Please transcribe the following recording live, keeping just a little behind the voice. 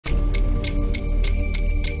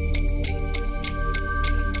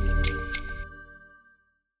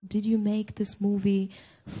did you make this movie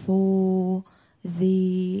for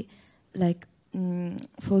the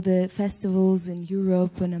for the festivals in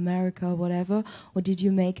Europe and America, whatever, or did you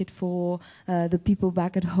make it for the people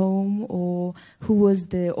back at home, or who was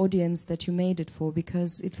the audience that you made it for?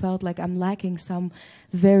 Because it felt like I'm lacking some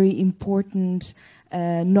very important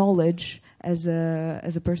knowledge as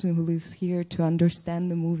a person who lives here to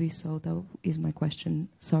understand the movie. So that is my question.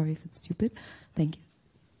 Sorry if it's stupid. Thank you.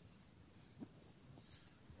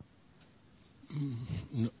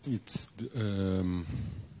 No, it's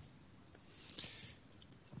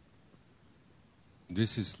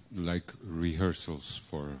this is like rehearsals,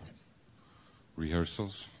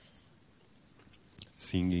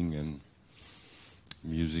 singing and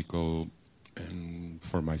musical, and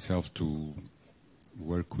for myself to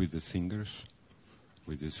work with the singers,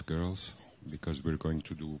 with these girls, because we're going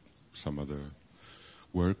to do some other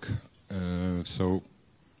work. So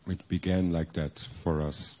it began like that for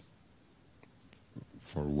us,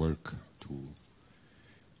 for work, to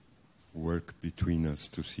work between us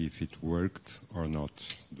to see if it worked or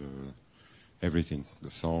not, everything,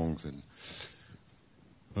 the songs. And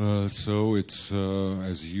so it's,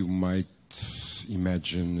 as you might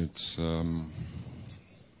imagine, it's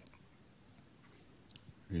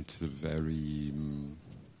a very,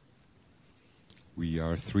 we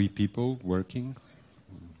are 3 people working,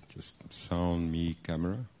 just sound, me,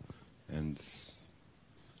 camera, and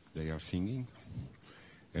they are singing.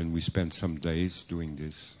 And we spent some days doing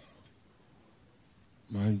this.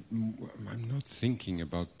 I'm not thinking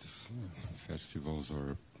about festivals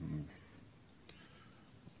or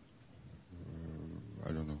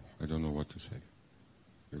I don't know. I don't know what to say,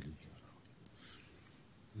 really.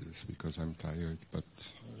 It's because I'm tired, but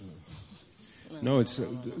no, it's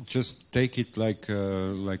just take it like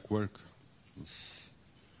work. It's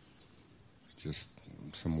just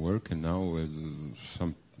some work, and now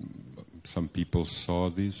some people saw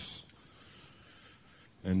this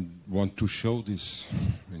and want to show this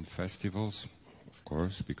in festivals, of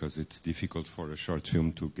course, because it's difficult for a short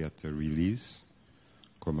film to get a release,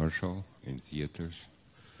 commercial, in theaters.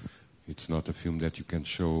 It's not a film that you can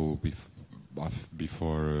show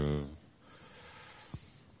before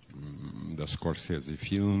the Scorsese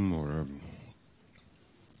film, or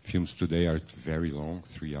films today are very long,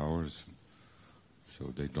 3 hours,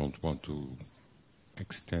 so they don't want to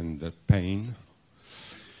extend that pain.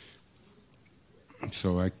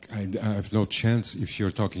 So I have no chance. If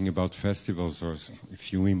you're talking about festivals, or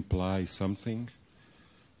if you imply something,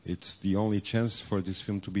 it's the only chance for this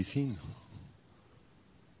film to be seen.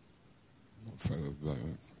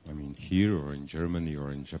 I mean, here or in Germany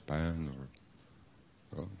or in Japan.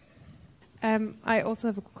 I also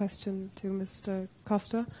have a question to Mr.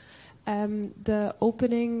 Costa. The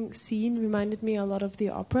opening scene reminded me a lot of the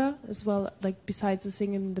opera as well, like besides the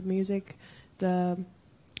singing, the music, the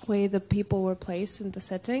way the people were placed in the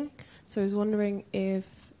setting. So I was wondering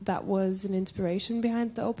if that was an inspiration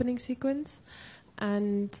behind the opening sequence,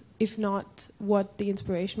 and if not, what the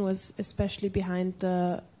inspiration was, especially behind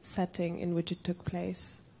the setting in which it took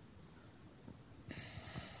place.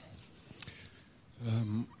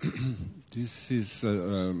 This is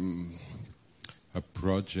a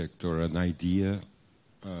project or an idea.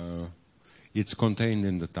 It's contained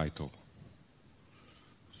in the title.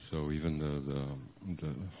 So even the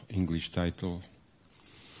English title.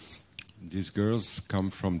 These girls come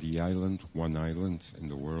from the island, one island in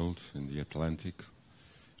the world, in the Atlantic,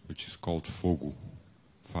 which is called FOGO,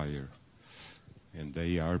 fire. And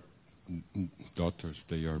they are daughters.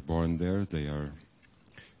 They are born there. They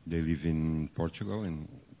live in Portugal, and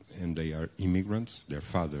they are immigrants. Their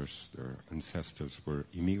fathers, their ancestors were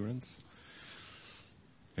immigrants.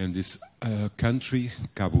 And this country,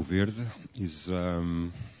 Cabo Verde, is a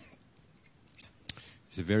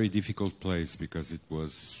very difficult place because it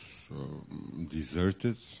was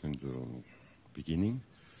deserted in the beginning.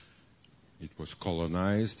 It was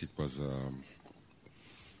colonized. It was the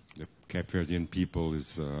Cape Verdean people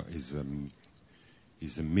is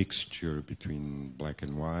a mixture between black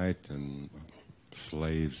and white, and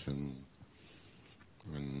slaves and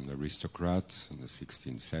aristocrats in the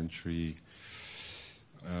 16th century.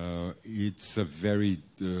 It's a very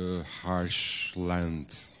harsh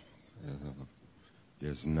land.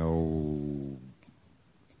 There's no...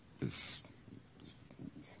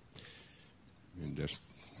 There's,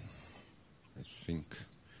 I think,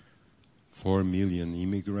 4 million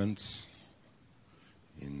immigrants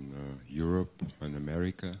in Europe and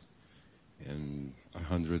America, and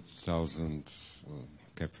 100,000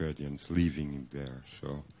 Cape Verdeans living there.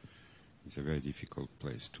 So it's a very difficult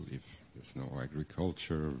place to live. There's no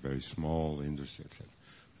agriculture, very small industry, etc.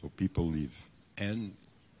 So people live. And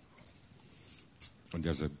And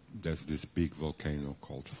there's this big volcano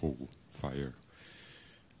called FOGO, fire.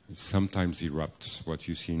 It sometimes erupts. What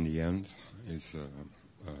you see in the end is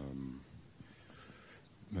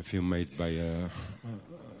a film made by a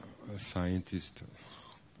scientist,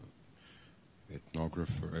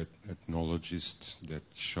 ethnographer, ethnologist that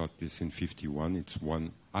shot this in '51. It's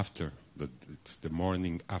it's the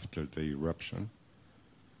morning after the eruption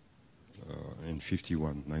in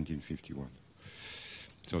 1951.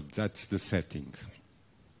 So that's the setting.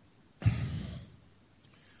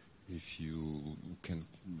 If you can,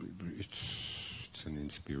 it's an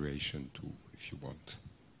inspiration too, if you want.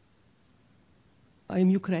 I'm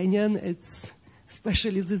Ukrainian. It's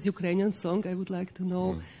especially this Ukrainian song. I would like to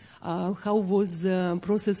know how was the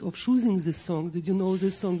process of choosing this song? Did you know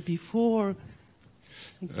this song before?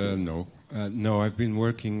 No. No, I've been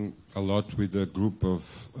working a lot with a group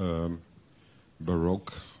of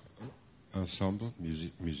Baroque ensemble,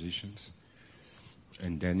 musicians.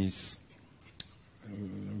 And Dennis,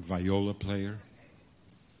 viola player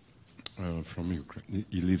from Ukraine.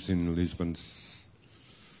 He lives in Lisbon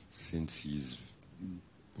since he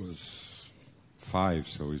was 5,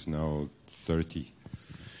 so he's now 30.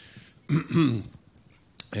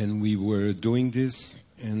 And we were doing this,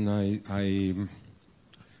 and I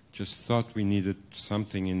just thought we needed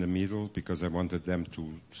something in the middle because I wanted them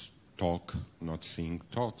to talk, not sing,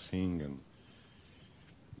 talk, sing, and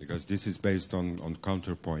because this is based on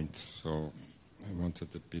counterpoint, so I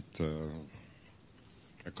wanted a bit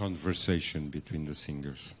a conversation between the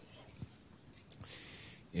singers.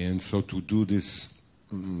 And so to do this,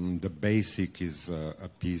 the basic is a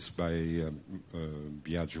piece by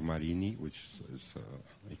Biagio Marini, which is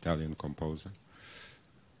an Italian composer.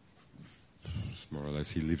 It's more or less,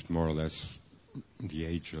 he lived more or less the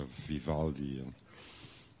age of Vivaldi,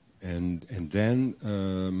 and then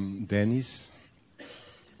Dennis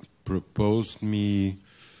proposed me,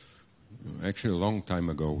 actually a long time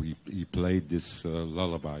ago, he played this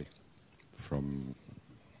lullaby from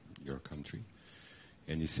your country.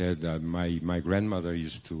 And he said, my grandmother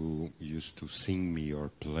used to sing me or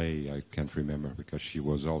play, I can't remember, because she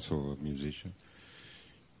was also a musician.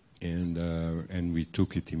 And we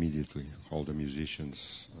took it immediately, all the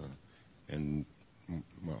musicians. And,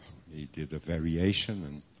 well, he did a variation,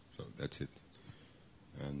 and so that's it.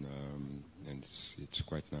 And it's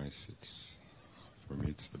quite nice. For me,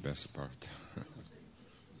 it's the best part.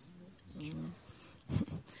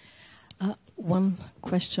 One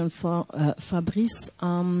question for Fabrice.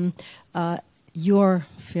 Your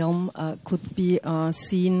film could be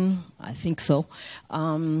seen, I think so,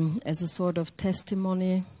 as a sort of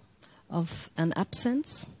testimony of an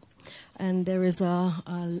absence. And there is a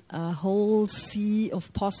whole sea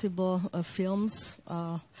of possible films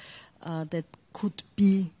that could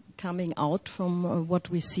be coming out from what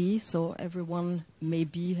we see. So everyone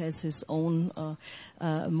maybe has his own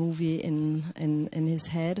movie in his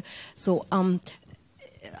head. So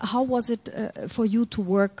how was it for you to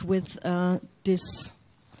work with this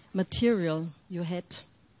material you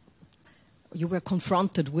were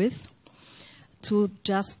confronted with, to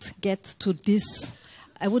just get to this,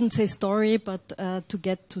 I wouldn't say story, but to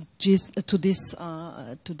get to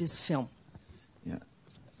this film? Yeah,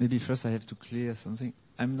 maybe first I have to clear something.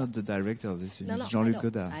 I'm not the director of this film. No, it's Jean-Luc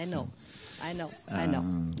Godard. I know. No.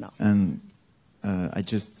 And I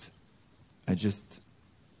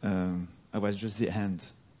was just the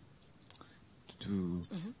hand to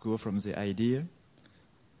go from the idea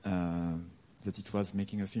that it was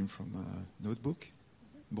making a film from a notebook,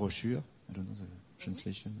 brochure. I don't know the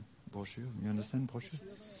translation. Brochure. You understand brochure?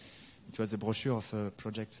 It was a brochure of a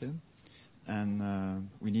project film, and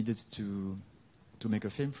we needed to make a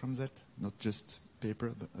film from that, not just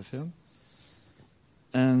paper, but a film.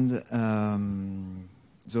 And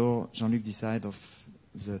so Jean-Luc decided of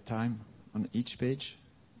the time on each page.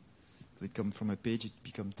 So it comes from a page, it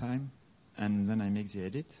becomes time, and then I make the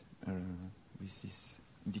edit with this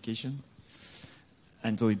indication.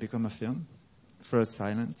 And so it becomes a film, first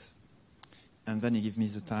silent, and then he gives me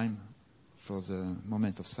the time for the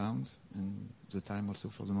moment of sound, and the time also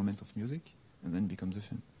for the moment of music, and then it becomes a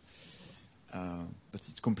film. But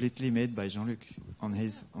it's completely made by Jean-Luc on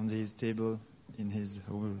his table in his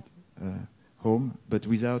whole home, but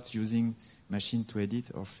without using machine to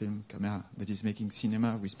edit or film camera. But he's making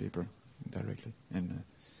cinema with paper directly, and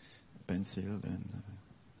pencil and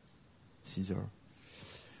scissor.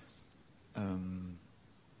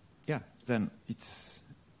 Yeah, then it's.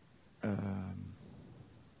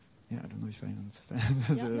 Yeah, I don't know if I understand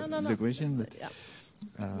the question, but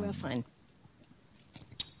we're fine.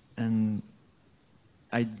 And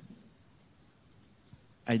I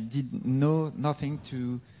did know nothing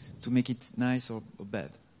to to make it nice or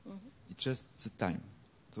bad. It's just the time.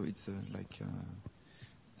 So it's like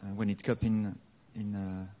when it comes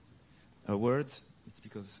in a word, it's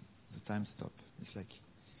because the time stops. It's like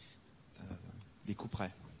des coups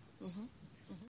près.